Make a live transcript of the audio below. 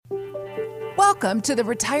Welcome to the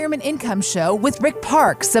Retirement Income Show with Rick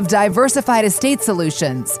Parks of Diversified Estate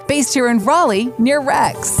Solutions, based here in Raleigh, near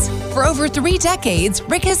Rex. For over 3 decades,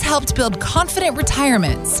 Rick has helped build confident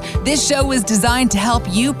retirements. This show is designed to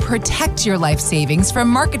help you protect your life savings from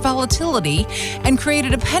market volatility and create a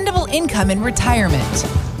dependable income in retirement.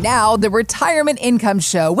 Now, the Retirement Income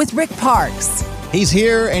Show with Rick Parks. He's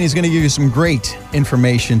here, and he's going to give you some great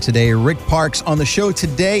information today. Rick Parks on the show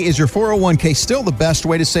today. Is your 401k still the best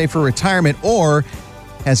way to save for retirement, or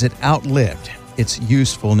has it outlived its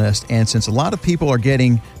usefulness? And since a lot of people are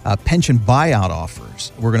getting pension buyout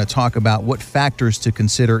offers, we're going to talk about what factors to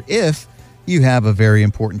consider if you have a very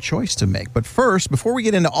important choice to make. But first, before we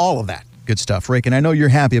get into all of that good stuff, Rick, and I know you're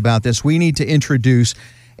happy about this, we need to introduce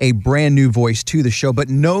a brand new voice to the show, but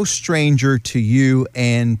no stranger to you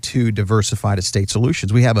and to Diversified Estate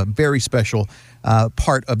Solutions. We have a very special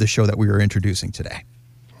part of the show that we are introducing today.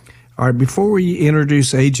 All right, before we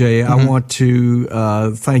introduce AJ, I want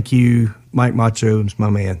to thank you, Mike Macho's my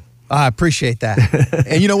man. I appreciate that.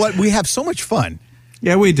 And you know what? We have so much fun.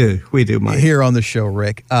 Yeah, we do. We do, Mike. Here on the show,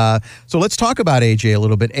 Rick. So let's talk about AJ a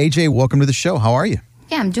little bit. AJ, welcome to the show. How are you?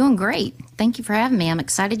 Yeah, I'm doing great. Thank you for having me. I'm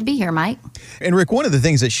excited to be here, Mike. And Rick, one of the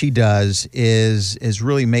things that she does is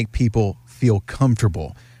really make people feel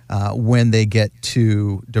comfortable when they get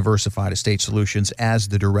to Diversified Estate Solutions as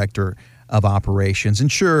the director of operations.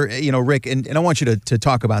 And sure, you know, Rick, and I want you to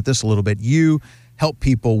talk about this a little bit. You help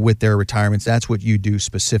people with their retirements. That's what you do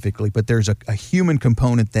specifically. But there's a human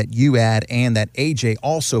component that you add and that AJ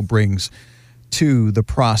also brings to the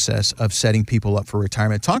process of setting people up for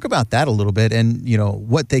retirement. Talk about that a little bit, and you know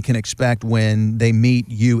what they can expect when they meet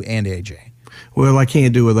you and AJ. Well, I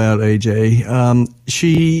can't do without AJ.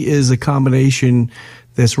 She is a combination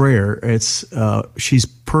that's rare. It's she's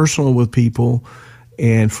personal with people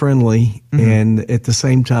and friendly, and at the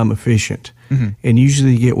same time efficient. And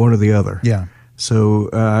usually you get one or the other. Yeah. So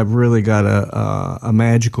I've really got a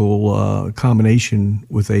magical combination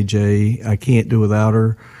with AJ. I can't do without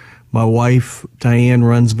her. My wife, Diane,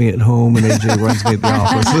 runs me at home, and AJ runs me at the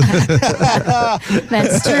office.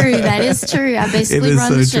 That's true. That is true. I basically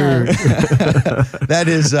run the show. That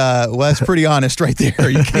is, well, that's pretty honest right there.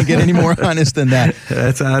 You can't get any more honest than that.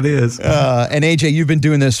 That's how it is. And AJ, you've been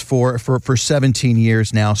doing this for 17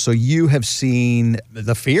 years now, so you have seen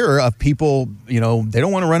the fear of people, you know, they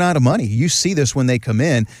don't want to run out of money. You see this when they come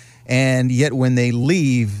in, and yet when they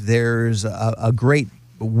leave, there's a great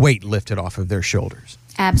weight lifted off of their shoulders.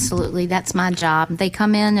 Absolutely. That's my job. They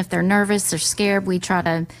come in, if they're nervous, they're scared, we try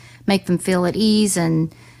to make them feel at ease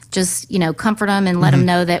and just, you know, comfort them and let them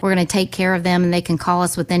know that we're going to take care of them and they can call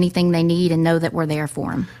us with anything they need and know that we're there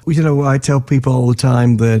for them. Well, you know, I tell people all the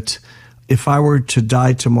time that if I were to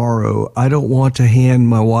die tomorrow, I don't want to hand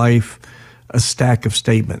my wife a stack of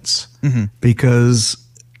statements because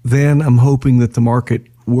then I'm hoping that the market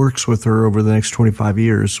works with her over the next 25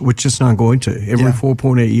 years, which it's not going to. Every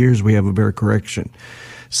 4.8 years, we have a bear correction.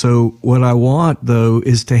 So what I want, though,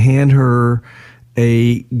 is to hand her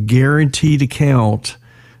a guaranteed account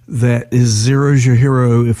that is zero's your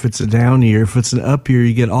hero if it's a down year. If it's an up year,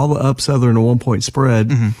 you get all the ups other than a 1-point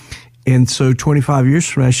spread. And so 25 years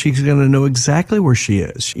from now, she's going to know exactly where she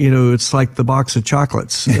is. You know, it's like the box of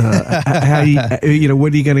chocolates. What are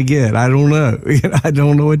you going to get? I don't know. I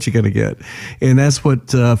don't know what you're going to get. And that's what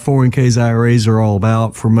 401ks, IRAs are all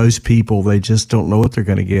about. For most people, they just don't know what they're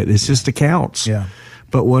going to get. It's just accounts. Yeah.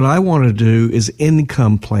 But what I want to do is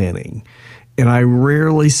income planning. And I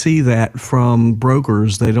rarely see that from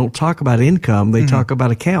brokers. They don't talk about income. They talk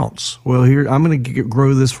about accounts. Well, here, I'm going to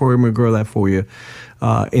grow this for you. I'm going to grow that for you.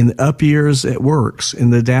 In the up years, it works. In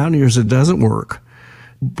the down years, it doesn't work.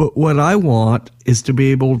 But what I want is to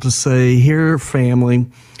be able to say, here, family,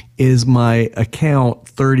 is my account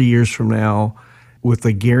 30 years from now with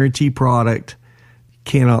a guarantee product,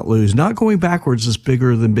 cannot lose. Not going backwards is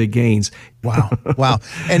bigger than big gains. Wow.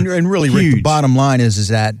 And really, Rick, the bottom line is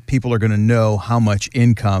that people are going to know how much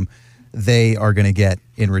income they are going to get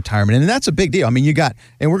in retirement. And that's a big deal. I mean,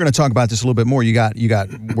 and we're going to talk about this a little bit more.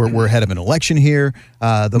 We're ahead of an election here.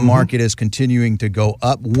 The market is continuing to go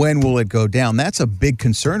up. When will it go down? That's a big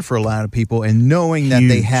concern for a lot of people. And knowing that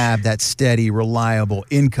they have that steady, reliable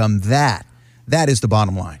income, that is the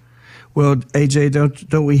bottom line. Well, AJ,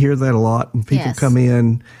 don't we hear that a lot? When people come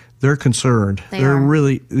in, they're concerned. They're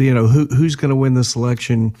really, you know, who's going to win this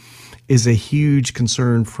election is a huge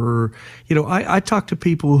concern for, you know, I talk to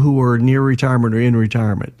people who are near retirement or in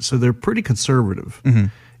retirement, so they're pretty conservative.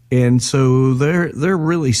 And so they're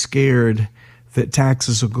really scared that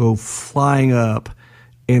taxes will go flying up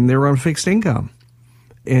and they're on fixed income.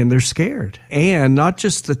 And they're scared. And not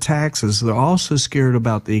just the taxes, they're also scared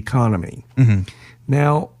about the economy.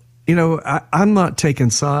 Now, I'm not taking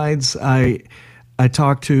sides. I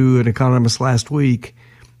talked to an economist last week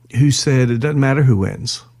who said it doesn't matter who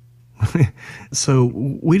wins. So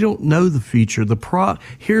we don't know the future.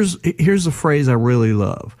 Here's a phrase I really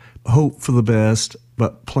love: hope for the best,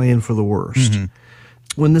 but plan for the worst. Mm-hmm.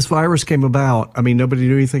 When this virus came about, nobody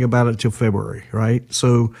knew anything about it until February, right?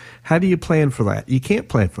 So how do you plan for that? You can't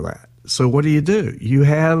plan for that. So what do? You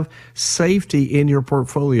have safety in your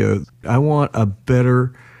portfolio. I want a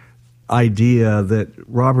better idea that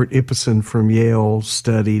Robert Ibbotson from Yale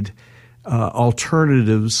studied,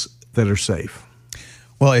 alternatives that are safe.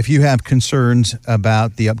 Well, if you have concerns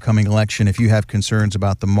about the upcoming election, if you have concerns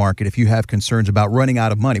about the market, if you have concerns about running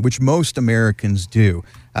out of money, which most Americans do,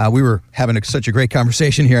 we were having such a great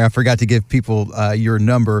conversation here. I forgot to give people your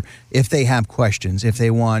number. If they have questions, if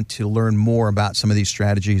they want to learn more about some of these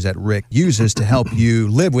strategies that Rick uses to help you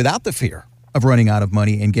live without the fear of running out of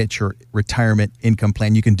money and get your retirement income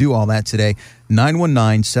plan, you can do all that today.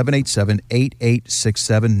 919-787-8867,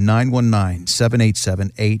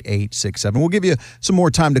 919-787-8867. We'll give you some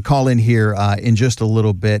more time to call in here in just a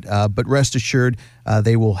little bit, but rest assured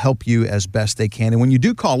they will help you as best they can. And when you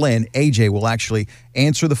do call in, AJ will actually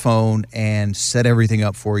answer the phone and set everything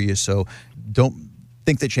up for you, so don't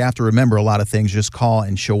think that you have to remember a lot of things. Just call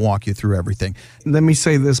and she'll walk you through everything. Let me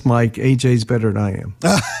say this, Mike. AJ's better than I am.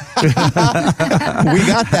 We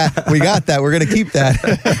got that. We're going to keep that.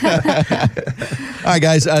 All right,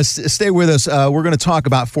 guys, stay with us. We're going to talk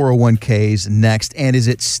about 401ks next. And is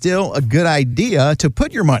it still a good idea to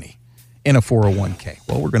put your money in a 401k?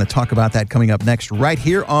 Well, we're going to talk about that coming up next right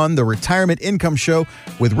here on the Retirement Income Show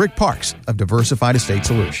with Rick Parks of Diversified Estate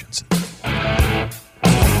Solutions.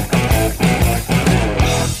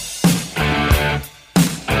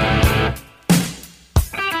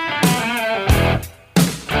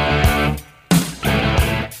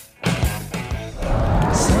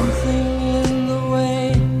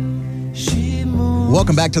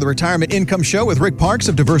 Welcome back to the Retirement Income Show with Rick Parks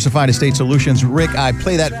of Diversified Estate Solutions. Rick, I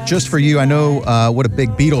play that just for you. I know what a big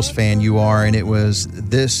Beatles fan you are, and it was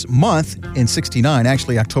this month in '69,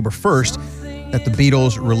 actually October 1st, that the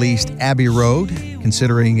Beatles released Abbey Road,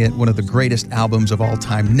 considering it one of the greatest albums of all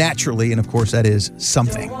time, naturally, and of course that is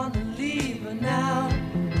Something.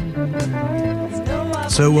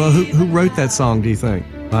 So who wrote that song, do you think,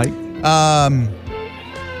 Mike? I'm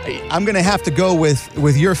going to have to go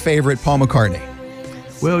with your favorite, Paul McCartney.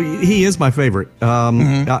 Well, he is my favorite.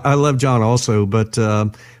 I love John also, but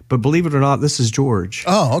believe it or not, this is George.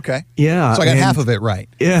 Oh, okay. Yeah. So I got half of it right.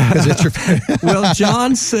 Yeah. Because it's your favorite. Well,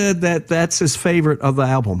 John said that's his favorite of the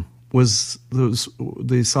album, was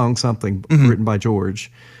the song Something, written by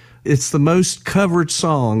George. It's the most covered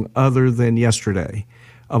song other than Yesterday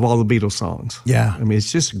of all the Beatles songs. Yeah. It's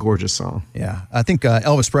just a gorgeous song. Yeah. I think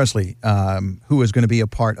Elvis Presley, who is going to be a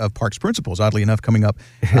part of Parks Principles, oddly enough, coming up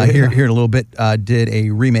here in a little bit, did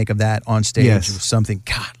a remake of that on stage. Yes. With Something.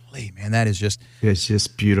 Golly, man, that is just... It's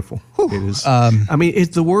just beautiful. Whew. It is.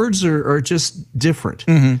 The words are just different.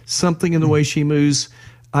 Something in the way she moves.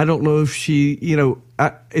 I don't know if she,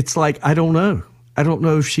 it's like, I don't know. I don't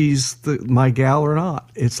know if she's my gal or not.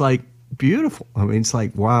 It's like beautiful. It's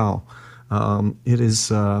like, wow. It is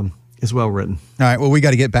well written. All right. Well, we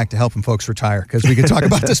got to get back to helping folks retire because we can talk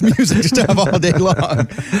about this music stuff all day long.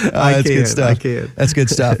 That's good stuff. I can. That's good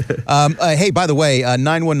stuff. Hey, by the way,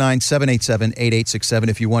 919-787-8867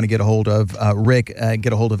 if you want to get a hold of Rick,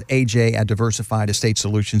 get a hold of AJ at Diversified Estate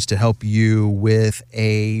Solutions to help you with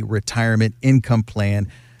a retirement income plan.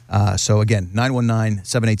 So again,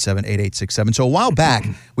 919-787-8867. So a while back,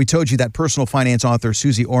 we told you that personal finance author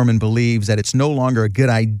Susie Orman believes that it's no longer a good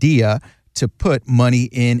idea to put money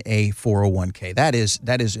in a 401k. That is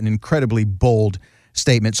an incredibly bold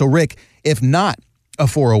statement. So Rick, if not a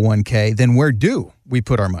 401k, then where do we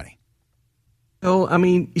put our money? Well,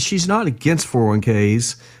 she's not against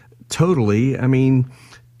 401ks totally.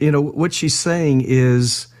 What she's saying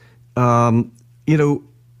is, there's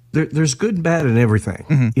good and bad in everything,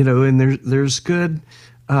 and there's good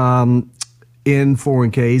in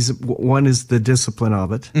 401ks. One is the discipline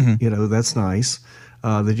of it. That's nice.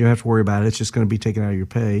 That you don't have to worry about it. It's just going to be taken out of your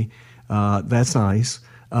pay. That's nice.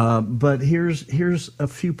 But here's a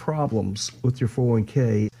few problems with your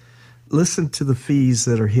 401k. Listen to the fees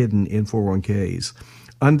that are hidden in 401ks.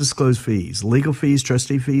 Undisclosed fees, legal fees,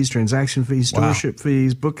 trustee fees, transaction fees, stewardship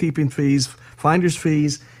fees, bookkeeping fees, finder's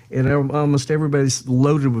fees, and almost everybody's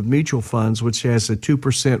loaded with mutual funds, which has a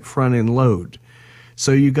 2% front-end load.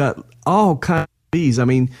 So you got all kinds of fees.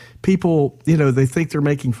 People, they think they're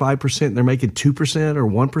making 5%, and they're making 2% or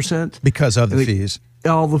 1%. Because of the fees.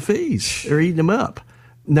 All the fees. They're eating them up,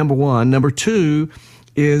 number one. Number two,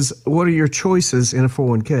 is what are your choices in a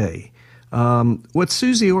 401k? What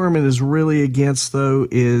Susie Orman is really against, though,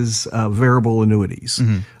 is variable annuities.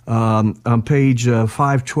 On page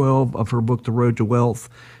 512 of her book, The Road to Wealth,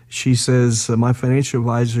 she says, my financial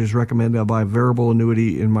advisors recommend I buy a variable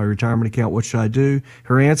annuity in my retirement account. What should I do?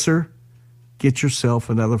 Her answer, get yourself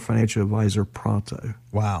another financial advisor pronto.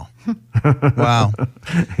 Wow. Wow.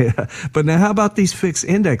 Yeah. But now how about these fixed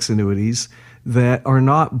index annuities that are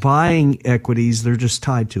not buying equities, they're just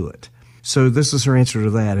tied to it? So this is her answer to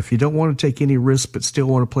that. If you don't want to take any risk but still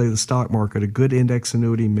want to play the stock market, a good index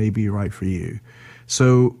annuity may be right for you.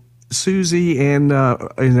 So Susie and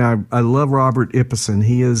I love Robert Ibbotson.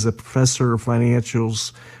 He is a professor of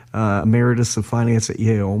financials, emeritus of finance at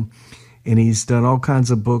Yale, and he's done all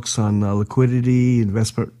kinds of books on liquidity,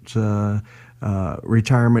 investment,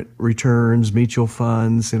 retirement returns, mutual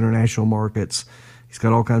funds, international markets. He's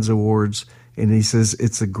got all kinds of awards, and he says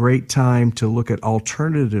it's a great time to look at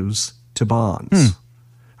alternatives to bonds.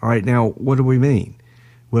 All right, now, what do we mean?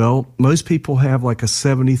 Well, most people have like a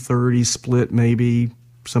 70-30 split, maybe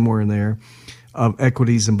somewhere in there, of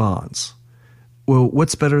equities and bonds. Well,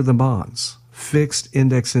 what's better than bonds? Fixed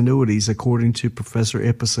index annuities, according to Professor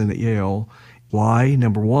Ibbotson at Yale. Why?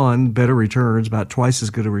 Number one, better returns, about twice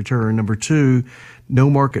as good a return. Number two,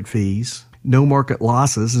 no market fees, no market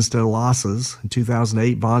losses instead of losses. In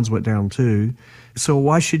 2008, bonds went down too. So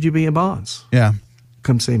why should you be in bonds? Yeah.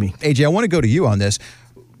 Come see me. AJ, I want to go to you on this.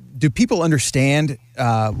 Do people understand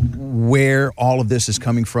where all of this is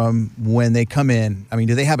coming from when they come in? I mean,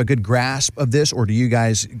 do they have a good grasp of this, or do you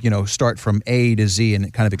guys, start from A to Z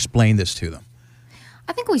and kind of explain this to them?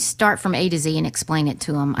 I think we start from A to Z and explain it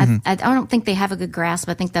to them. I don't think they have a good grasp.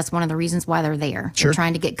 I think that's one of the reasons why they're there. Sure. They're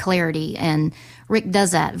trying to get clarity, and Rick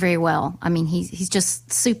does that very well. I mean, he's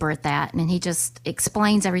just super at that, and he just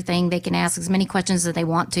explains everything. They can ask as many questions as they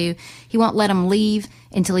want to. He won't let them leave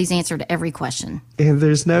until he's answered every question. And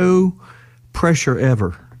there's no pressure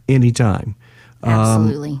ever, anytime.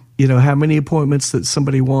 Absolutely. How many appointments that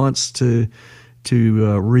somebody wants to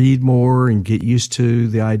read more and get used to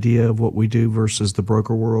the idea of what we do versus the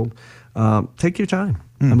broker world. Take your time.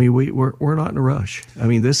 I mean, we're not in a rush. I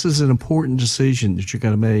mean, this is an important decision that you're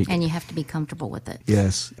going to make. And you have to be comfortable with it.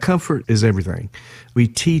 Yes. Comfort is everything. We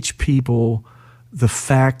teach people the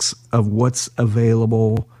facts of what's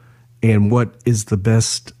available and what is the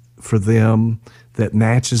best for them that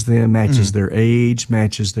matches them, matches their age,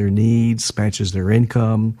 matches their needs, matches their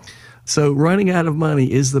income. So running out of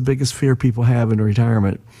money is the biggest fear people have in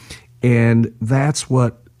retirement. And that's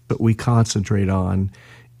what we concentrate on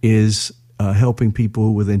is helping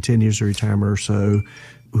people within 10 years of retirement or so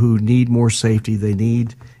who need more safety. They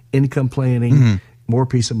need income planning, more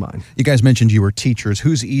peace of mind. You guys mentioned you were teachers.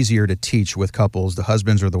 Who's easier to teach with couples, the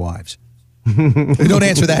husbands or the wives? Don't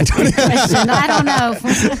answer that. Question. I don't know.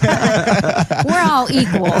 We're all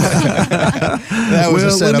equal. That was a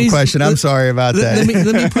setup question. I'm sorry about that.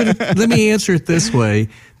 Let me answer it this way: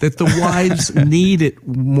 that the wives need it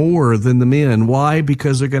more than the men. Why?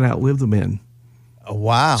 Because they're going to outlive the men. Oh,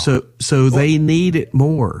 wow. So they need it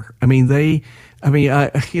more. I mean,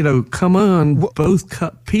 come on.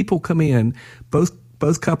 People come in.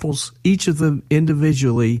 Both couples, each of them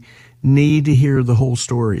individually, need to hear the whole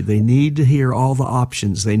story. They need to hear all the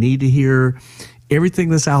options. They need to hear everything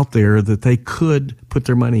that's out there that they could put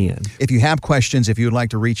their money in. If you have questions, if you would like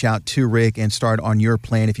to reach out to Rick and start on your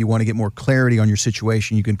plan, if you want to get more clarity on your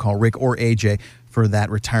situation, you can call Rick or AJ for that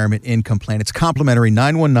retirement income plan. It's complimentary,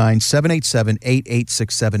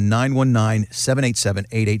 919-787-8867,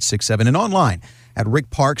 919-787-8867, and online at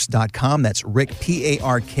rickparks.com. That's Rick,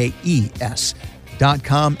 Parkes.com,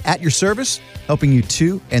 at your service, helping you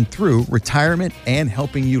to and through retirement and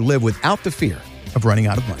helping you live without the fear of running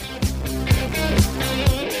out of money.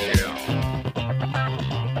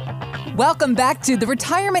 Welcome back to the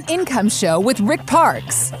Retirement Income Show with Rick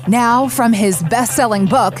Parks. Now, from his best-selling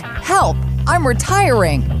book, Help, I'm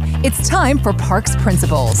Retiring. It's time for Parks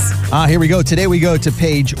Principles. Here we go. Today we go to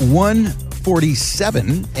page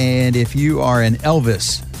 147, and if you are an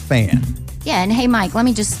Elvis fan, Yeah, and hey, Mike, let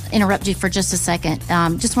me just interrupt you for just a second.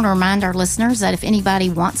 Just want to remind our listeners that if anybody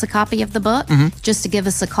wants a copy of the book, just to give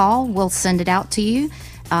us a call. We'll send it out to you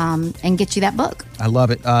and get you that book. I love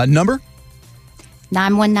it. Number?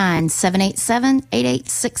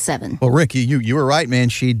 919-787-8867. Well, Rick, you were right, man.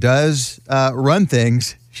 She does run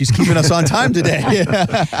things. She's keeping us on time today.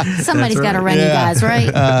 Somebody's got to run you guys, right?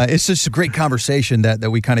 It's just a great conversation that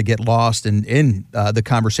we kind of get lost in the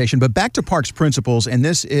conversation. But back to Parks Principles, and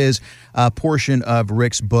this is a portion of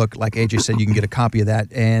Rick's book. Like AJ said, you can get a copy of that.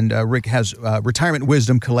 And Rick has retirement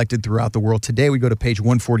wisdom collected throughout the world. Today we go to page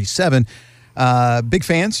 147. Big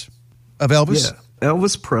fans of Elvis? Yeah.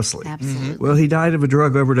 Elvis Presley. Absolutely. Well, he died of a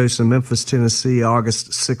drug overdose in Memphis, Tennessee,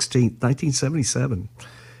 August 16, 1977,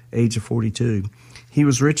 age of 42. He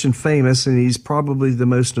was rich and famous, and he's probably the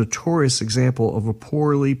most notorious example of a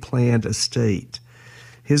poorly planned estate.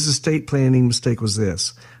 His estate planning mistake was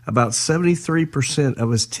this. About 73%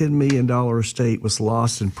 of his $10 million estate was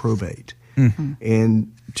lost in probate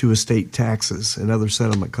and to estate taxes and other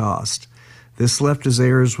settlement costs. This left his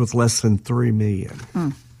heirs with less than $3 million.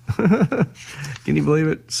 Can you believe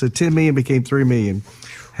it? So $10 million became $3 million.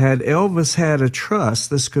 Had Elvis had a trust,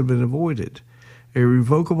 this could have been avoided. A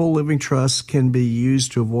revocable living trust can be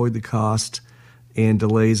used to avoid the cost and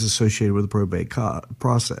delays associated with the probate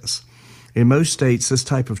process. In most states, this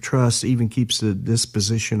type of trust even keeps the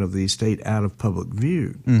disposition of the estate out of public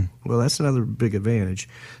view. Well, that's another big advantage.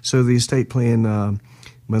 So the estate plan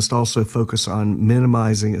must also focus on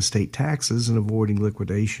minimizing estate taxes and avoiding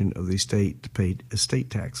liquidation of the estate to pay estate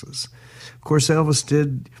taxes. Of course, Elvis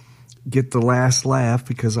did get the last laugh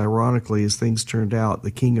because, ironically, as things turned out, the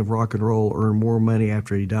king of rock and roll earned more money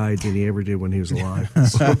after he died than he ever did when he was alive.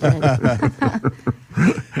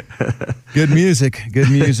 Good music,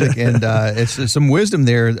 and it's some wisdom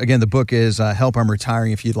there. Again, the book is Help, I'm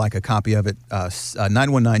Retiring. If you'd like a copy of it,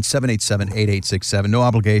 919-787-8867. No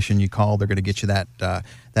obligation. You call, they're going to get you that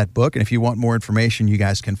book. And if you want more information, you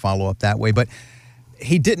guys can follow up that way. But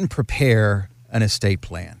he didn't prepare an estate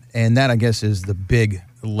plan, and that, I guess, is the big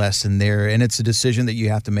lesson there, and it's a decision that you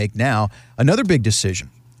have to make now. Another big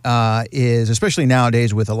decision is, especially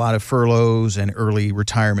nowadays with a lot of furloughs and early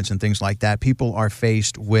retirements and things like that, people are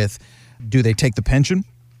faced with, do they take the pension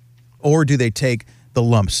or do they take the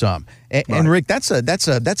lump sum? And Rick, that's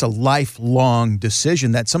a lifelong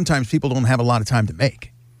decision that sometimes people don't have a lot of time to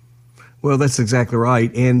make. Well, that's exactly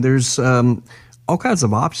right, and there's all kinds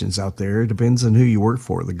of options out there. It depends on who you work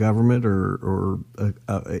for, the government or an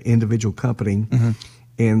individual company.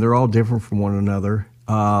 And they're all different from one another.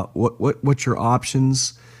 What's your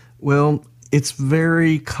options? Well, it's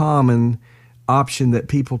very common option that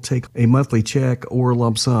people take a monthly check or a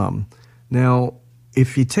lump sum. Now,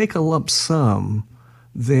 if you take a lump sum,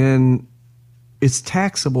 then it's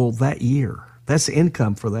taxable that year. That's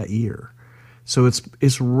income for that year. So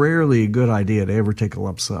it's rarely a good idea to ever take a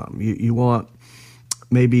lump sum. You want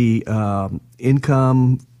maybe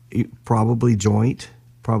income, probably joint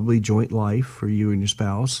life for you and your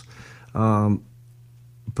spouse.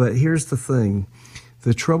 But here's the thing.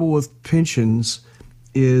 The trouble with pensions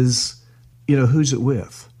is, who's it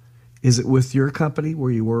with? Is it with your company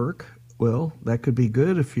where you work? Well, that could be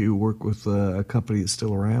good if you work with a company that's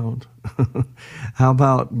still around. How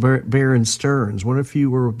about Bear & Stearns? What if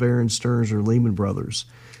you were with Bear & Stearns or Lehman Brothers?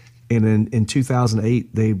 And in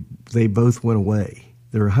 2008, they both went away.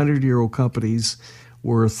 They're 100-year-old companies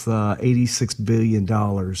worth $86 billion,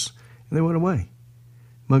 and they went away.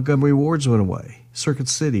 Montgomery Ward's went away. Circuit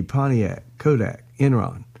City, Pontiac, Kodak,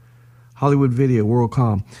 Enron, Hollywood Video,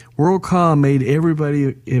 WorldCom. WorldCom made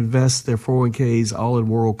everybody invest their 401ks all in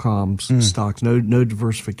WorldCom's stocks, no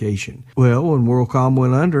diversification. Well, when WorldCom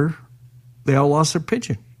went under, they all lost their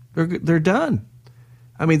pension. They're done.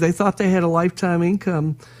 I mean, they thought they had a lifetime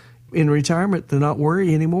income in retirement to not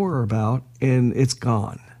worry anymore about, and it's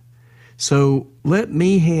gone. So let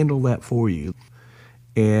me handle that for you.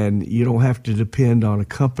 And you don't have to depend on a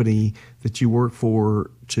company that you work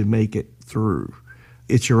for to make it through.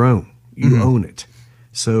 It's your own. You own it.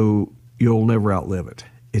 So you'll never outlive it.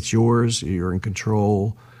 It's yours. You're in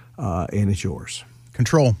control, and it's yours.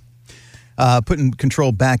 Control. Putting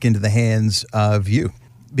control back into the hands of you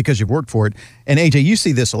because you've worked for it. And AJ, you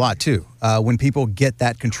see this a lot too. When people get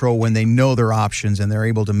that control, when they know their options and they're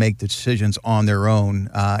able to make the decisions on their own,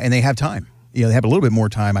 and they have time. They have a little bit more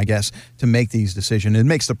time, I guess, to make these decisions. It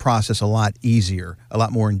makes the process a lot easier, a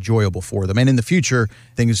lot more enjoyable for them. And in the future,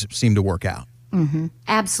 things seem to work out.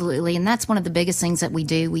 Absolutely. And that's one of the biggest things that we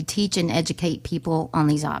do. We teach and educate people on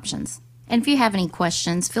these options. And if you have any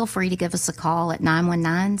questions, feel free to give us a call at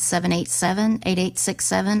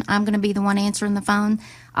 919-787-8867. I'm going to be the one answering the phone.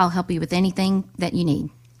 I'll help you with anything that you need.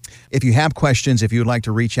 If you have questions, if you would like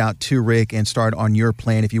to reach out to Rick and start on your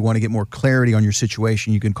plan, if you want to get more clarity on your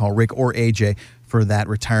situation, you can call Rick or AJ for that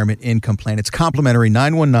retirement income plan. It's complimentary,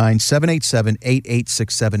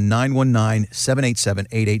 919-787-8867,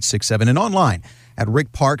 919-787-8867, and online at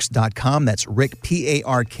rickparks.com. That's Rick,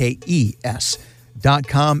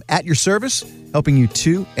 Parkes.com. At your service, helping you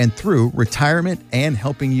to and through retirement and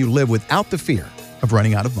helping you live without the fear of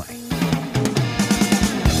running out of money.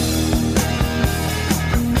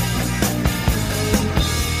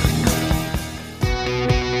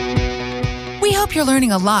 We hope you're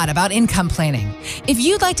learning a lot about income planning. If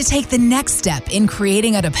you'd like to take the next step in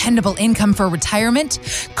creating a dependable income for retirement,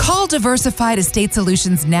 call Diversified Estate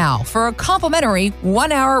Solutions now for a complimentary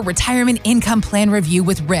 1-hour retirement income plan review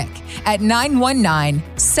with Rick at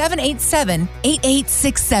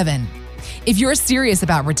 919-787-8867. If you're serious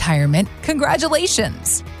about retirement,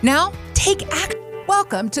 congratulations. Now, take action.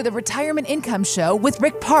 Welcome to the Retirement Income Show with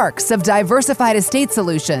Rick Parks of Diversified Estate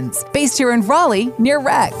Solutions, based here in Raleigh, near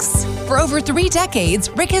Rex. For over 3 decades,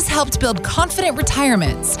 Rick has helped build confident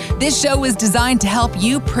retirements. This show is designed to help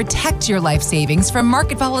you protect your life savings from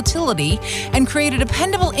market volatility and create a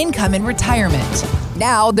dependable income in retirement.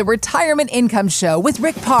 Now, the Retirement Income Show with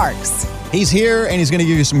Rick Parks. He's here and he's going to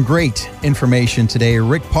give you some great information today.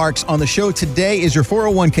 Rick Parks on the show today. Is your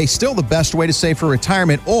 401k still the best way to save for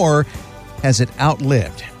retirement, or has it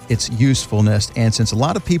outlived its usefulness? And since a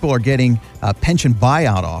lot of people are getting pension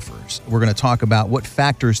buyout offers, we're going to talk about what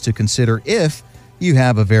factors to consider if you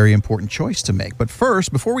have a very important choice to make. But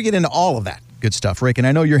first, before we get into all of that good stuff, Rick, and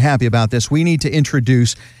I know you're happy about this, we need to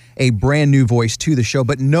introduce a brand new voice to the show,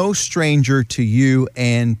 but no stranger to you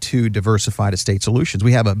and to Diversified Estate Solutions.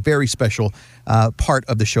 We have a very special part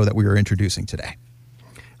of the show that we are introducing today.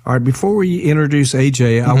 All right, before we introduce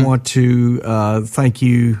AJ, I want to thank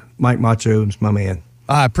you, Mike Macho, my man.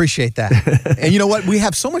 I appreciate that. And you know what? We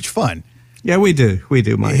have so much fun. Yeah, we do. We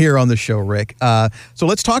do, Mike. Here on the show, Rick. So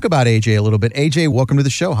let's talk about AJ a little bit. AJ, welcome to the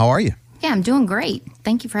show. How are you? Yeah, I'm doing great.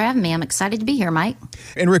 Thank you for having me. I'm excited to be here, Mike.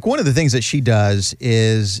 And Rick, one of the things that she does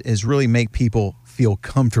is really make people feel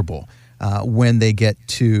comfortable when they get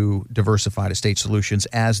to Diversified Estate Solutions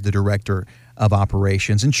as the director of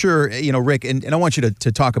operations. And sure, you know, Rick, and I want you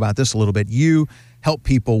to talk about this a little bit. You help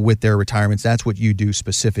people with their retirements. That's what you do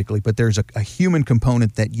specifically. But there's a human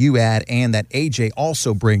component that you add and that AJ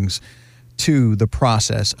also brings to the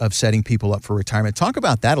process of setting people up for retirement. Talk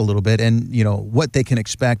about that a little bit and, you know, what they can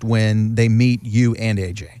expect when they meet you and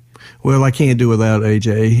AJ. Well, I can't do without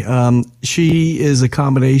AJ. She is a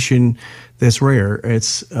combination that's rare.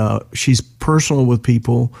 She's personal with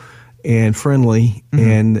people and friendly,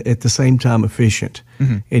 and at the same time efficient.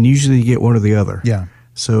 And usually you get one or the other. Yeah.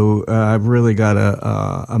 So I've really got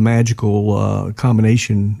a magical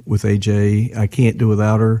combination with AJ. I can't do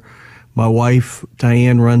without her. My wife,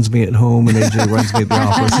 Diane, runs me at home, and AJ runs me at the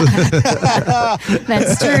office.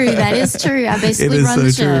 That's true. That is true. I basically run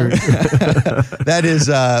the show. That is,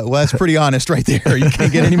 well, that's pretty honest right there. You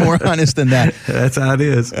can't get any more honest than that. That's how it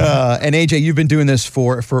is. And AJ, you've been doing this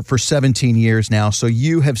for 17 years now, so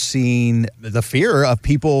you have seen the fear of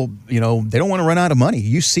people, you know, they don't want to run out of money.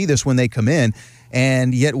 You see this when they come in,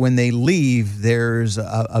 and yet when they leave, there's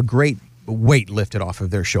a great weight lifted off of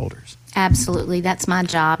their shoulders. Absolutely. That's my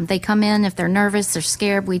job. They come in, if they're nervous, they're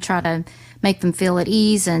scared, we try to make them feel at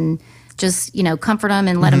ease and just, you know, comfort them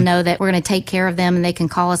and let them know that we're going to take care of them and they can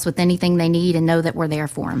call us with anything they need and know that we're there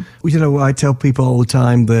for them. You know, I tell people all the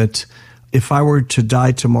time that if I were to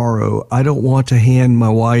die tomorrow, I don't want to hand my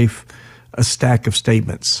wife a stack of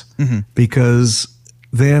statements because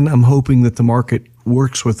then I'm hoping that the market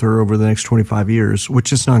works with her over the next 25 years,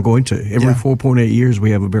 which it's not going to. Every 4.8 years,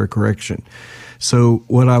 we have a bear correction. So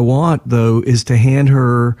what I want, though, is to hand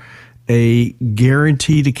her a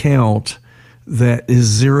guaranteed account that is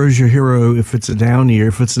zero's your hero if it's a down year.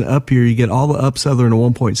 If it's an up year, you get all the ups other than a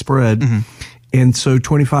 1-point spread. And so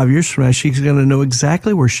 25 years from now, she's going to know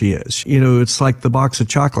exactly where she is. You know, it's like the box of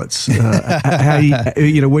chocolates. What are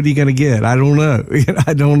you going to get? I don't know.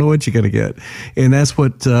 I don't know what you're going to get. And that's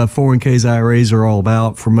what 401ks, IRAs are all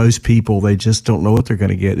about. For most people, they just don't know what they're going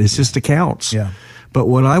to get. It's just accounts. Yeah. But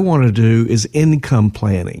what I want to do is income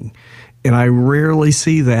planning. And I rarely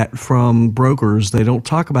see that from brokers. They don't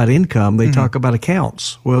talk about income. They talk about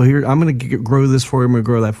accounts. Well, here, I'm going to grow this for you. I'm going to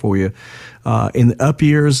grow that for you. In the up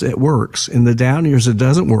years, it works. In the down years, it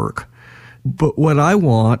doesn't work. But what I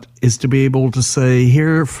want is to be able to say,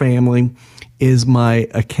 here, family, is my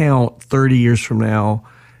account 30 years from now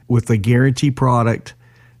with a guarantee product.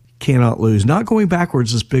 Cannot lose. Not going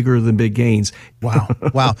backwards is bigger than big gains. Wow.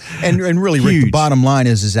 And really, Rick, the bottom line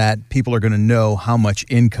is that people are going to know how much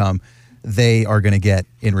income they are going to get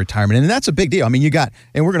in retirement. And that's a big deal. I mean,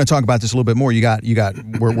 and we're going to talk about this a little bit more.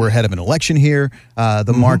 We're ahead of an election here.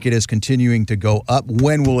 The market is continuing to go up.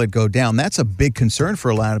 When will it go down? That's a big concern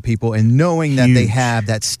for a lot of people. And knowing that they have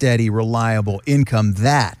that steady, reliable income,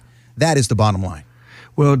 that is the bottom line.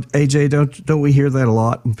 Well, AJ, don't we hear that a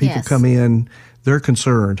lot? When people come in, they're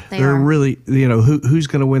concerned. They're really, who's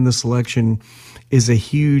going to win this election is a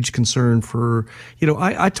huge concern for,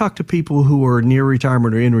 I talk to people who are near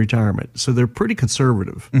retirement or in retirement, so they're pretty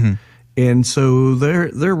conservative. And so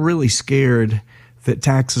they're really scared that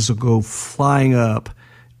taxes will go flying up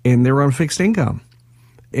and they're on fixed income.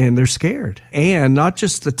 And they're scared. And not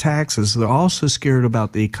just the taxes, they're also scared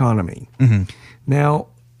about the economy. Now,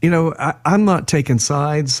 I'm not taking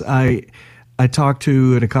sides. I talked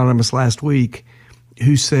to an economist last week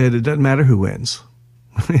who said it doesn't matter who wins.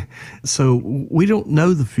 So we don't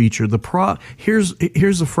know the future.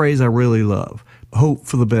 Here's a phrase I really love: hope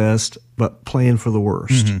for the best, but plan for the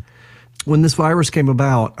worst. When this virus came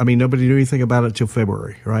about, nobody knew anything about it till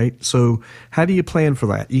February, right? So how do you plan for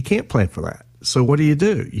that? You can't plan for that. So what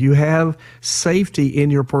do? You have safety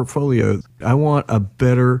in your portfolio. I want a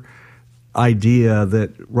better idea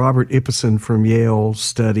that Robert Ibbotson from Yale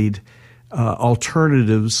studied,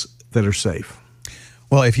 alternatives that are safe.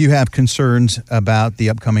 Well, if you have concerns about the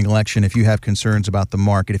upcoming election, if you have concerns about the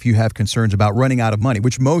market, if you have concerns about running out of money,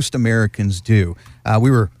 which most Americans do,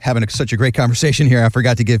 we were having such a great conversation here. I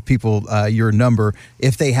forgot to give people your number.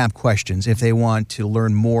 If they have questions, if they want to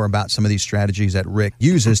learn more about some of these strategies that Rick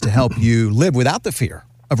uses to help you live without the fear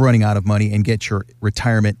of running out of money and get your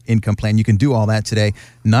retirement income plan, you can do all that today.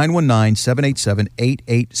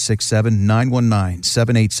 919-787-8867,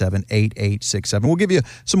 919-787-8867. We'll give you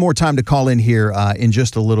some more time to call in here in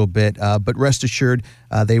just a little bit, but rest assured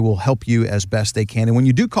they will help you as best they can. And when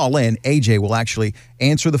you do call in, AJ will actually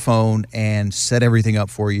answer the phone and set everything up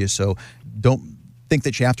for you. So don't think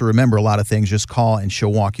that you have to remember a lot of things. Just call and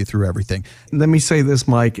she'll walk you through everything. Let me say this,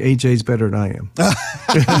 Mike. AJ's better than I am.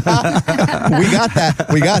 We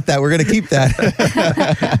got that. We're going to keep that.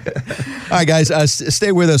 All right, guys,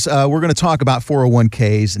 stay with us. We're going to talk about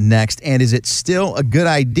 401ks next. And is it still a good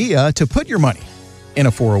idea to put your money in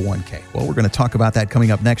a 401k? Well, we're going to talk about that coming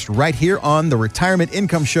up next right here on the Retirement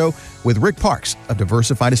Income Show with Rick Parks of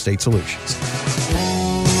Diversified Estate Solutions.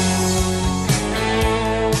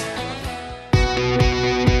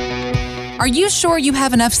 Are you sure you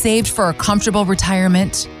have enough saved for a comfortable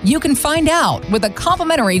retirement? You can find out with a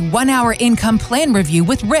complimentary 1-hour income plan review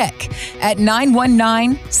with Rick at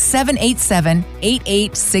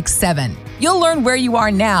 919-787-8867. You'll learn where you are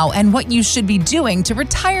now and what you should be doing to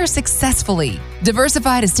retire successfully.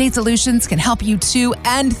 Diversified Estate Solutions can help you to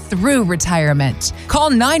and through retirement. Call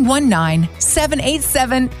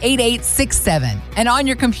 919-787-8867 and on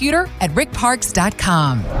your computer at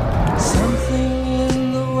rickparks.com.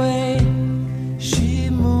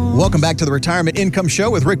 Welcome back to the Retirement Income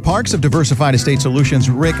Show with Rick Parks of Diversified Estate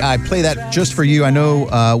Solutions. Rick, I play that just for you. I know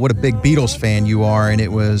what a big Beatles fan you are, and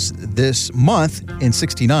it was this month in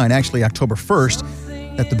 '69, actually October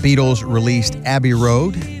 1st, that the Beatles released Abbey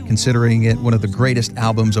Road, considering it one of the greatest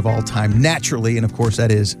albums of all time, naturally, and of course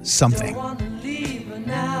that is something.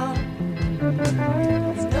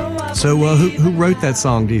 So who wrote that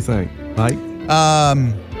song, do you think, Mike?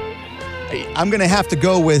 I'm going to have to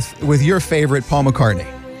go with your favorite, Paul McCartney.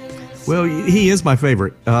 Well, he is my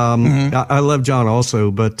favorite. I love John also,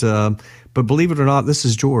 but believe it or not, this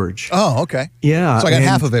is George. Oh, okay. Yeah. So I got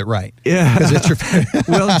half of it right. Yeah. Because it's your favorite.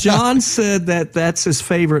 Well, John said that's his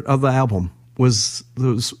favorite of the album, was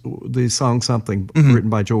the song Something, written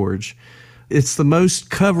by George. It's the most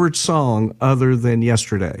covered song other than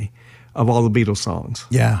Yesterday of all the Beatles songs.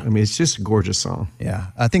 Yeah. I mean, it's just a gorgeous song. Yeah.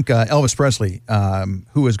 I think Elvis Presley,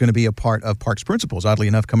 who is going to be a part of Parks Principles, oddly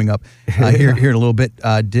enough, coming up here in a little bit,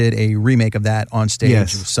 did a remake of that on stage.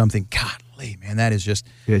 Yes. With something, golly, man, that is just...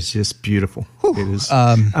 It's just beautiful. Whew. It is.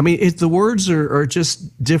 The words are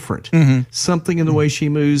just different. Something in the way she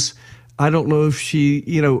moves. I don't know if she,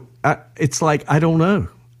 it's like, I don't know.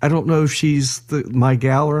 I don't know if she's my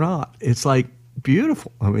gal or not. It's like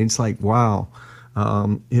beautiful. I mean, it's like, wow.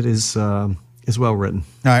 It is well written.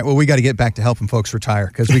 All right. Well, we got to get back to helping folks retire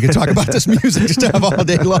because we could talk about this music stuff all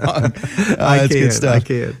day long. That's good stuff. I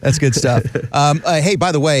can. That's good stuff. Hey,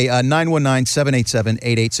 by the way,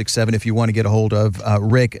 919-787-8867 if you want to get a hold of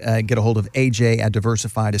Rick, get a hold of AJ at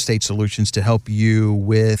Diversified Estate Solutions to help you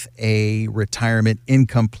with a retirement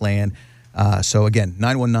income plan. So again,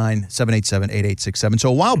 919-787-8867. So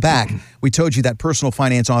a while back, we told you that personal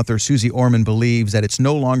finance author Susie Orman believes that it's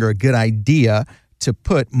no longer a good idea to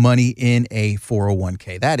put money in a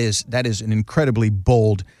 401k. That is an incredibly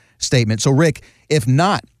bold statement. So Rick, if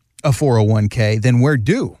not a 401k, then where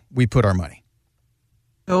do we put our money?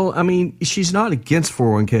 Well, I mean, she's not against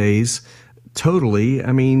 401ks totally.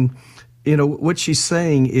 I mean, what she's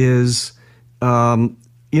saying is, there's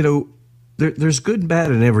good and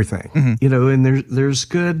bad in everything, and there's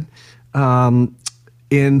good in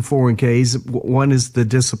 401ks. One is the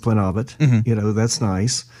discipline of it. That's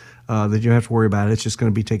nice. That you don't have to worry about it. It's just going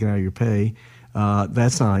to be taken out of your pay.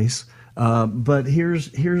 That's nice. But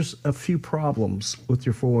here's a few problems with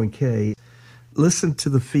your 401k. Listen to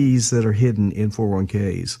the fees that are hidden in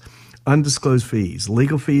 401ks. undisclosed fees,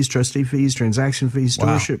 legal fees, trustee fees, transaction fees,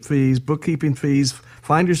 stewardship fees, bookkeeping fees,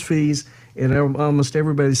 finder's fees, and almost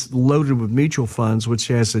everybody's loaded with mutual funds, which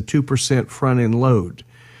has a 2% front-end load.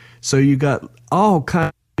 So you got all kinds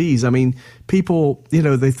of fees. I mean, people,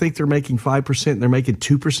 they think they're making 5% and they're making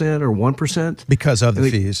 2% or 1%. Because of the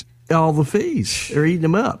fees. All the fees. They're eating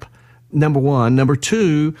them up, number one. Number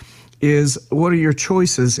two is, what are your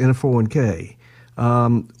choices in a 401k?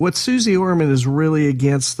 What Susie Orman is really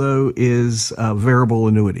against, though, is variable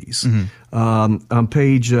annuities. On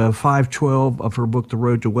page 512 of her book, The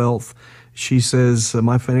Road to Wealth, she says,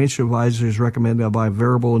 my financial advisors recommend I buy a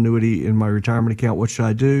variable annuity in my retirement account. What should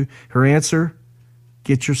I do? Her answer,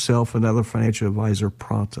 get yourself another financial advisor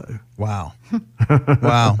pronto. Wow.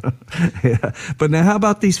 Wow. Yeah. But now how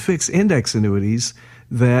about these fixed index annuities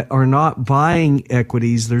that are not buying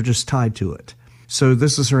equities, they're just tied to it? So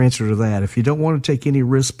this is her answer to that. If you don't want to take any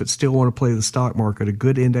risk but still want to play the stock market, a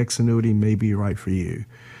good index annuity may be right for you.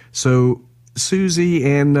 So Susie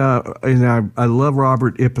and I love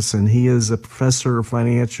Robert Ibbotson. He is a professor of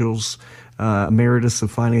financials, emeritus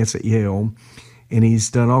of finance at Yale, and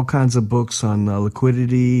he's done all kinds of books on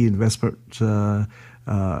liquidity, investment,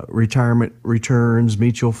 retirement returns,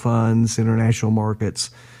 mutual funds, international markets.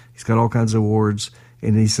 He's got all kinds of awards,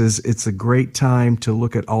 and he says it's a great time to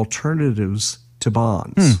look at alternatives to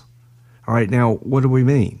bonds. All right, now what do we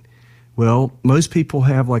mean? Well, most people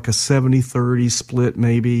have like a 70-30 split,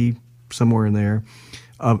 maybe somewhere in there,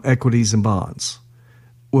 of equities and bonds.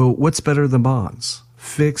 Well, what's better than bonds?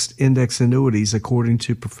 Fixed index annuities, according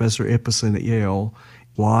to Professor Ibbotson at Yale.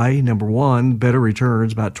 Why? Number one, better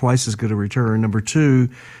returns, about twice as good a return. Number two,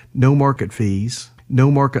 no market fees,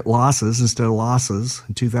 no market losses instead of losses.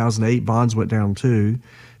 In 2008, bonds went down too.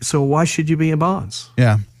 So why should you be in bonds?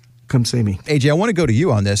 Yeah. Come see me. AJ, I want to go to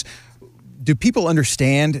you on this. Do people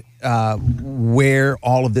understand where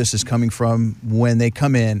all of this is coming from when they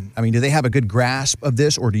come in? I mean, do they have a good grasp of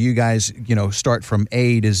this, or do you guys, start from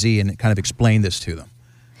A to Z and kind of explain this to them?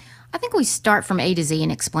 I think we start from A to Z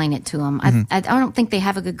and explain it to them. I don't think they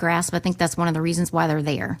have a good grasp. I think that's one of the reasons why they're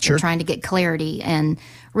there. Sure. They're trying to get clarity, and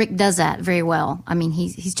Rick does that very well. I mean,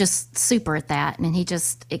 he's just super at that, and he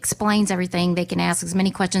just explains everything. They can ask as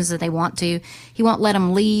many questions as they want to. He won't let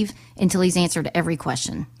them leave until he's answered every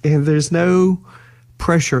question. And there's no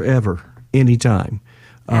pressure ever, anytime.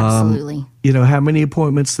 Absolutely. How many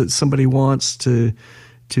appointments that somebody wants to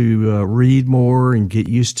read more and get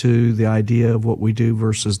used to the idea of what we do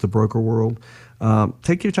versus the broker world.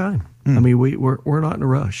 Take your time. I mean, we're not in a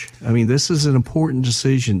rush. I mean, this is an important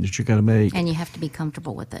decision that you're going to make. And you have to be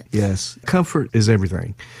comfortable with it. Yes. Comfort is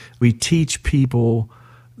everything. We teach people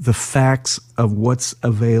the facts of what's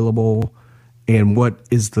available and what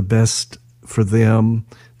is the best for them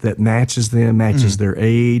that matches them, matches their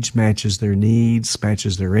age, matches their needs,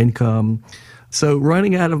 matches their income. So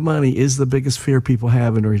running out of money is the biggest fear people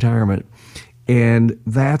have in retirement. And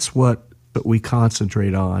that's what we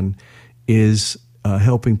concentrate on, is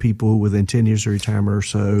helping people within 10 years of retirement or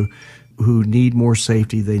so who need more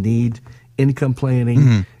safety. They need income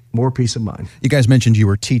planning, more peace of mind. You guys mentioned you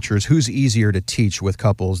were teachers. Who's easier to teach with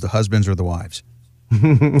couples, the husbands or the wives?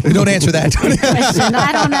 Don't answer that. Question.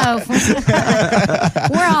 I don't know.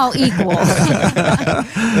 We're all equal.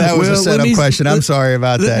 That was a setup question. I'm sorry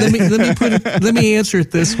about that. Let me answer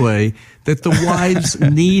it this way: that the wives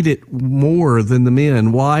need it more than the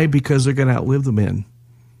men. Why? Because they're going to outlive the men.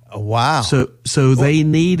 Oh, wow. So they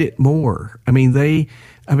need it more. Come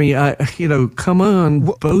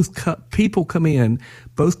on. People come in.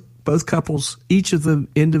 Both couples, each of them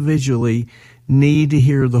individually, need to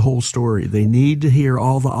hear the whole story. They need to hear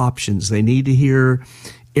all the options. They need to hear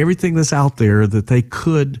everything that's out there that they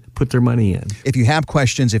could put their money in. If you have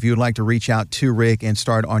questions, if you would like to reach out to Rick and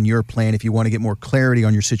start on your plan, if you want to get more clarity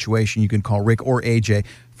on your situation, you can call Rick or AJ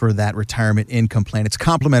for that retirement income plan. It's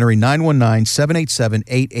complimentary,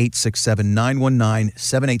 919-787-8867,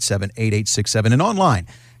 919-787-8867, and online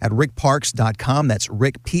at rickparkes.com. That's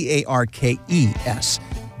Rick, Parkes.com,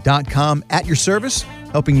 at your service,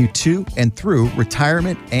 helping you to and through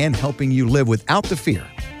retirement and helping you live without the fear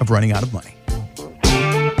of running out of money.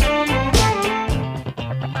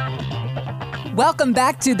 Welcome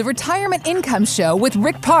back to the Retirement Income Show with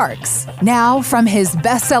Rick Parkes. Now, from his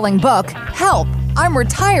best-selling book, Help, I'm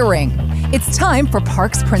Retiring. It's time for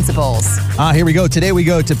Parkes Principles. Here we go. Today we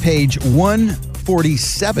go to page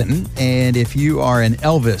 147, and if you are an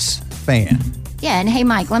Elvis fan. Yeah, and hey,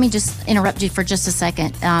 Mike, let me just interrupt you for just a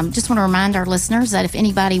second. Just want to remind our listeners that if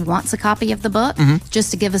anybody wants a copy of the book, just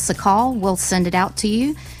to give us a call, we'll send it out to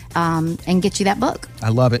you and get you that book. I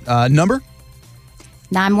love it. Number?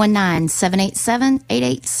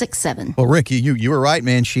 919-787-8867. Well, Rick, you were right,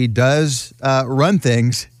 man. She does run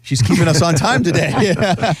things. She's keeping us on time today.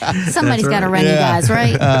 Somebody's got to run you guys,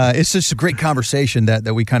 right? It's just a great conversation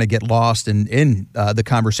that we kind of get lost in the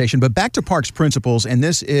conversation. But back to Parks Principles, and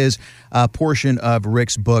this is a portion of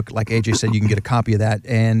Rick's book. Like AJ said, you can get a copy of that.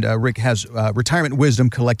 And Rick has retirement wisdom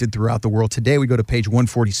collected throughout the world. Today we go to page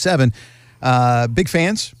 147. Big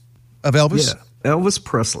fans of Elvis? Yeah. Elvis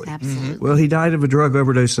Presley. Absolutely. Well, he died of a drug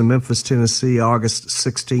overdose in Memphis, Tennessee, August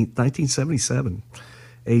 16th, 1977,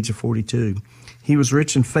 age of 42. He was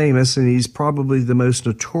rich and famous, and he's probably the most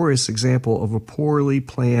notorious example of a poorly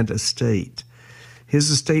planned estate. His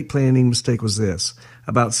estate planning mistake was this.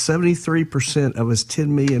 About 73% of his $10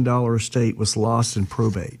 million estate was lost in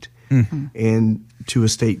probate and to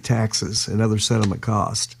estate taxes and other settlement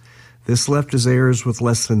costs. This left his heirs with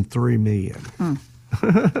less than $3 million.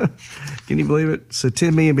 Can you believe it? So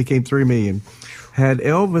 $10 million became $3 million. Had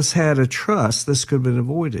Elvis had a trust, this could have been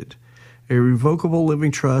avoided. A revocable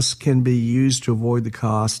living trust can be used to avoid the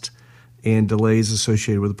cost and delays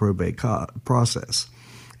associated with the probate process.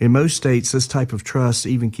 In most states, this type of trust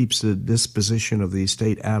even keeps the disposition of the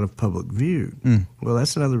estate out of public view. Well,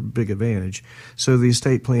 that's another big advantage. So the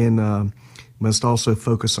estate plan must also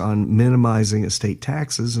focus on minimizing estate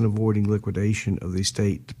taxes and avoiding liquidation of the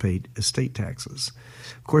estate to pay estate taxes.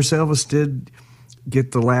 Of course, Elvis did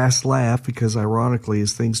get the last laugh because, ironically,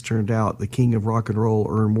 as things turned out, the king of rock and roll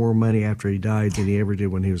earned more money after he died than he ever did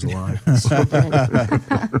when he was alive.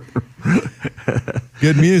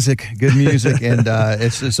 Good music, and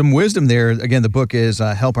it's some wisdom there. Again, the book is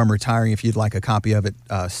Help I'm Retiring. If you'd like a copy of it,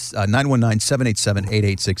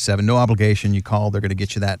 919-787-8867. No obligation. You call, they're going to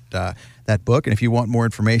get you that book. And if you want more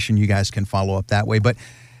information, you guys can follow up that way. But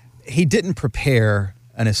he didn't prepare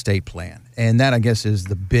an estate plan, and that, I guess, is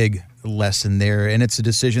the big lesson there. And it's a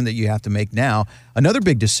decision that you have to make now. Another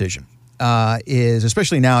big decision is,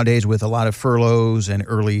 especially nowadays with a lot of furloughs and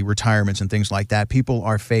early retirements and things like that, people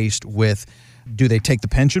are faced with, do they take the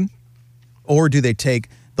pension or do they take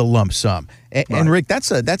the lump sum? And Rick, that's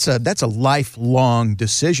a lifelong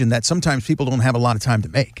decision that sometimes people don't have a lot of time to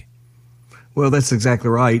make. Well, that's exactly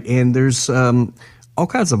right. And there's all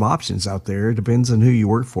kinds of options out there. It depends on who you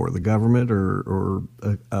work for, the government or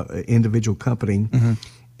an individual company.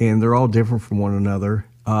 And they're all different from one another.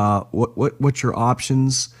 What's your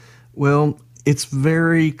options? Well, it's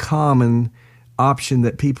very common option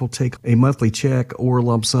that people take a monthly check or a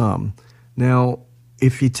lump sum. Now,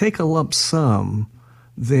 if you take a lump sum,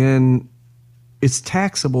 then it's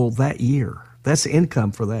taxable that year. That's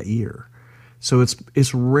income for that year. So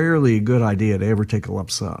it's rarely a good idea to ever take a lump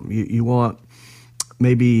sum. You want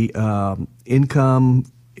maybe income,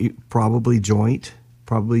 probably joint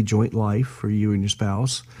life for you and your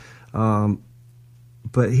spouse.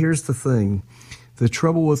 But here's the thing. The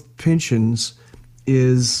trouble with pensions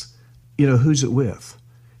is, who's it with?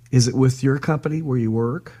 Is it with your company where you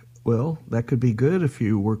work? Well, that could be good if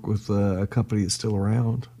you work with a company that's still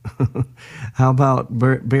around. How about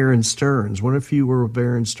Bear & Stearns? What if you were with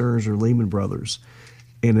Bear & Stearns or Lehman Brothers?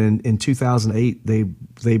 And in 2008,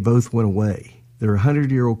 they both went away. They're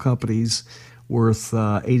 100-year-old companies worth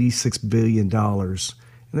 $86 billion, and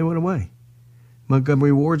they went away.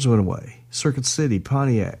 Montgomery Ward's went away. Circuit City,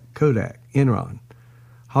 Pontiac, Kodak, Enron,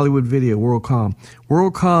 Hollywood Video, WorldCom.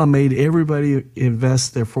 WorldCom made everybody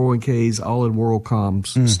invest their 401ks all in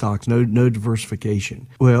WorldCom's stocks, no diversification.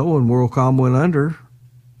 Well, when WorldCom went under,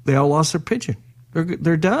 they all lost their pension.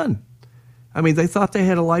 They're done. I mean, they thought they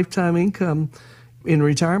had a lifetime income in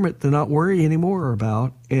retirement to not worry anymore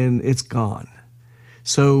about, and it's gone.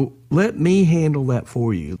 So let me handle that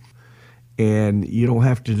for you. And you don't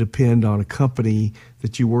have to depend on a company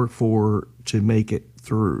that you work for to make it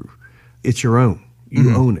through. It's your own.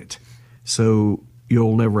 You own it. So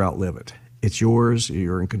you'll never outlive it. It's yours.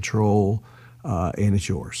 You're in control, and it's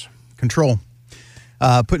yours. Control.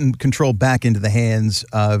 Putting control back into the hands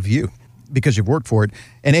of you because you've worked for it.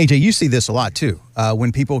 And AJ, you see this a lot too.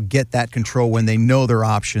 When people get that control, when they know their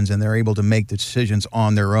options and they're able to make the decisions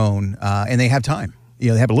on their own, and they have time. They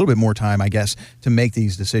have a little bit more time, I guess, to make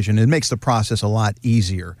these decisions. It makes the process a lot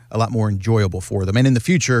easier, a lot more enjoyable for them. And in the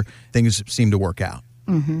future, things seem to work out.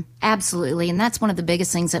 Absolutely. And that's one of the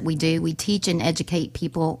biggest things that we do. We teach and educate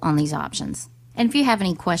people on these options. And if you have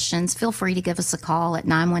any questions, feel free to give us a call at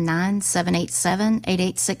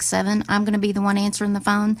 919-787-8867. I'm going to be the one answering the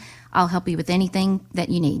phone. I'll help you with anything that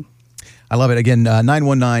you need. I love it. Again,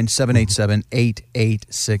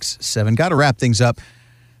 919-787-8867. Got to wrap things up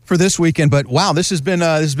for this weekend, but wow, this has been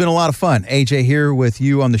a lot of fun. AJ here with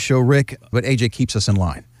you on the show, Rick, but AJ keeps us in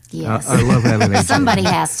line. Yes. I love having AJ. Somebody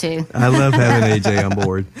has to. I love having AJ on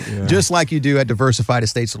board. Yeah. Just like you do at Diversified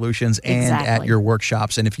Estate Solutions and Exactly. at your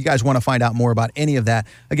workshops. And if you guys want to find out more about any of that,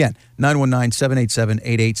 again,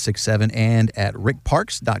 919-787-8867 and at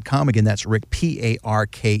rickparks.com. Again, that's Rick,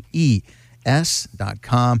 PARKES.com.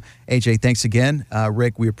 AJ, thanks again.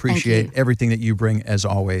 Rick, we appreciate everything that you bring, as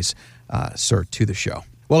always, sir, to the show.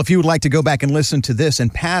 Well, if you would like to go back and listen to this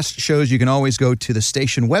and past shows, you can always go to the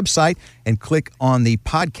station website and click on the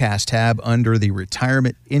podcast tab under the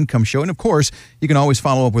Retirement Income Show. And of course, you can always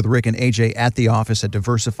follow up with Rick and AJ at the office at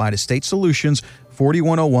Diversified Estate Solutions,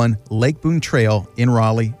 4101 Lake Boone Trail in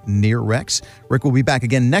Raleigh, near Rex. Rick will be back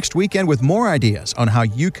again next weekend with more ideas on how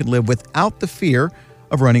you can live without the fear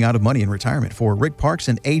of running out of money in retirement. For Rick Parks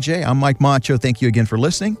and AJ, I'm Mike Macho. Thank you again for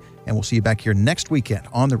listening, and we'll see you back here next weekend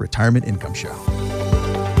on the Retirement Income Show.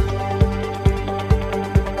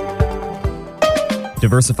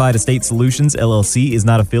 Diversified Estate Solutions, LLC is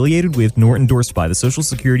not affiliated with nor endorsed by the Social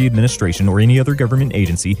Security Administration or any other government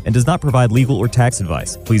agency and does not provide legal or tax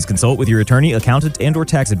advice. Please consult with your attorney, accountant, and or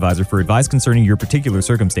tax advisor for advice concerning your particular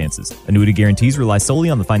circumstances. Annuity guarantees rely solely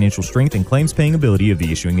on the financial strength and claims-paying ability of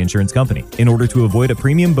the issuing insurance company. In order to avoid a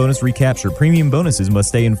premium bonus recapture, premium bonuses must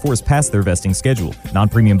stay in force past their vesting schedule.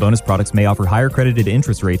 Non-premium bonus products may offer higher credited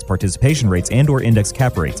interest rates, participation rates, and or index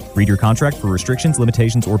cap rates. Read your contract for restrictions,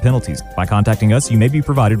 limitations, or penalties. By contacting us, you may be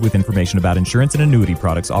provided with information about insurance and annuity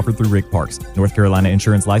products offered through Rick Parks. North Carolina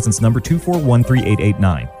Insurance License Number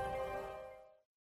 2413889.